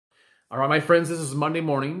All right, my friends, this is Monday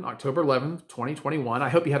morning, October 11th, 2021. I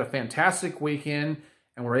hope you had a fantastic weekend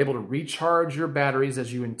and were able to recharge your batteries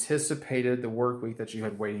as you anticipated the work week that you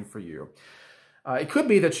had waiting for you. It could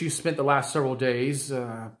be that you spent the last several days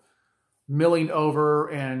milling over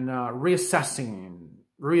and reassessing,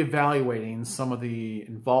 reevaluating some of the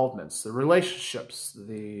involvements, the relationships,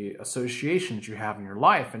 the associations you have in your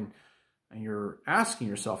life, and you're asking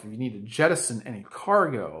yourself if you need to jettison any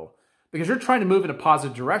cargo because you're trying to move in a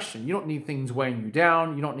positive direction. You don't need things weighing you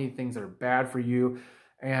down. You don't need things that are bad for you.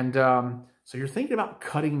 And so you're thinking about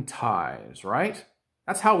cutting ties, right?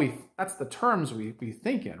 That's the terms we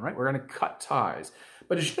think in, right? We're going to cut ties.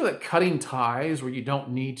 But did you know that cutting ties where you don't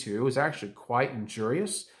need to is actually quite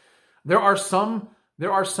injurious? There are some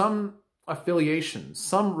affiliations,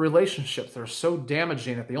 some relationships that are so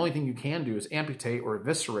damaging that the only thing you can do is amputate or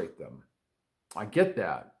eviscerate them. I get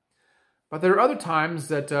that. But there are other times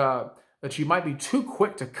that you might be too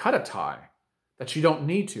quick to cut a tie, that you don't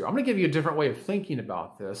need to. I'm going to give you a different way of thinking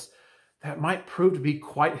about this that might prove to be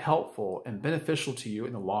quite helpful and beneficial to you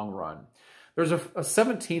in the long run. There's a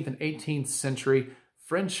 17th and 18th century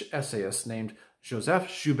French essayist named Joseph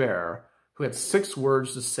Joubert who had 6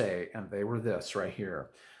 words to say, and they were this right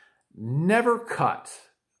here. Never cut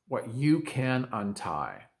what you can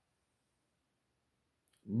untie.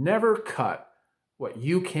 Never cut what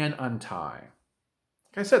you can untie.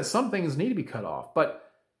 Like I said, some things need to be cut off, but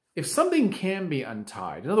if something can be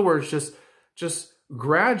untied, in other words, just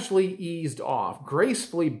gradually eased off,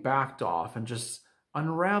 gracefully backed off, and just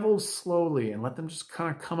unraveled slowly and let them just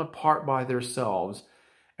kind of come apart by themselves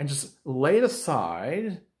and just lay it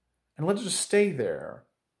aside and let it just stay there.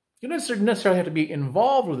 You don't necessarily have to be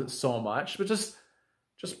involved with it so much, but just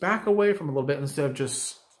back away from it a little bit instead of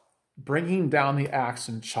just bringing down the axe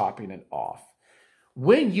and chopping it off.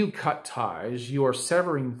 When you cut ties, you are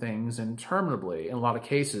severing things interminably in a lot of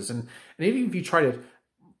cases. And even if you try to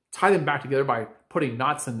tie them back together by putting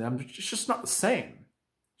knots in them, it's just not the same.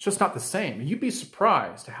 It's just not the same. And you'd be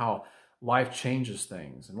surprised how life changes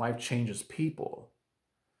things and life changes people.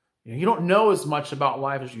 You don't know as much about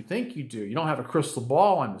life as you think you do. You don't have a crystal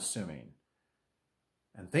ball, I'm assuming.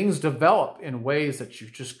 And things develop in ways that you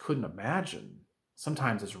just couldn't imagine.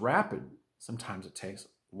 Sometimes it's rapid. Sometimes it takes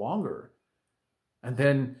longer. And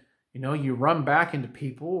then, you run back into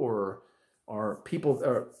people or people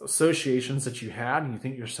or associations that you had, and you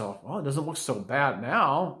think to yourself, well, it doesn't look so bad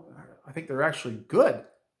now. I think they're actually good.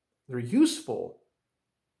 They're useful,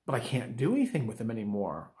 but I can't do anything with them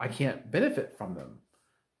anymore. I can't benefit from them.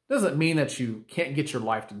 Doesn't mean that you can't get your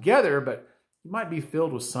life together, but you might be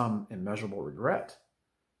filled with some immeasurable regret.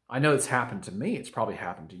 I know it's happened to me. It's probably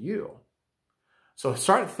happened to you. So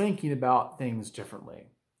start thinking about things differently.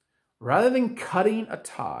 Rather than cutting a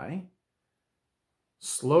tie,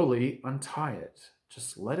 slowly untie it.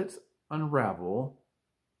 Just let it unravel,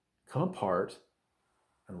 come apart,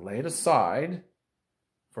 and lay it aside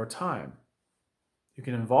for a time. You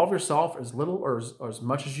can involve yourself as little or as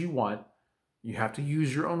much as you want. You have to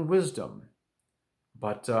use your own wisdom.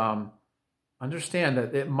 But understand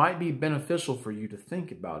that it might be beneficial for you to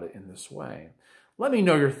think about it in this way. Let me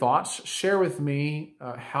know your thoughts. Share with me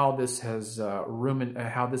how this has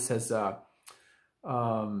resonated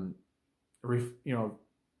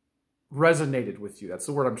with you. That's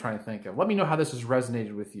the word I'm trying to think of. Let me know how this has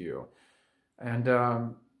resonated with you. And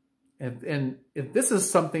if this is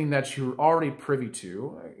something that you're already privy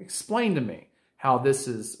to, explain to me how this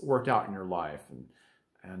has worked out in your life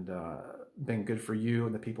and been good for you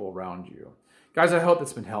and the people around you. Guys, I hope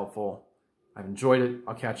it's been helpful. I've enjoyed it.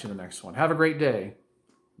 I'll catch you in the next one. Have a great day.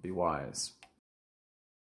 Be wise.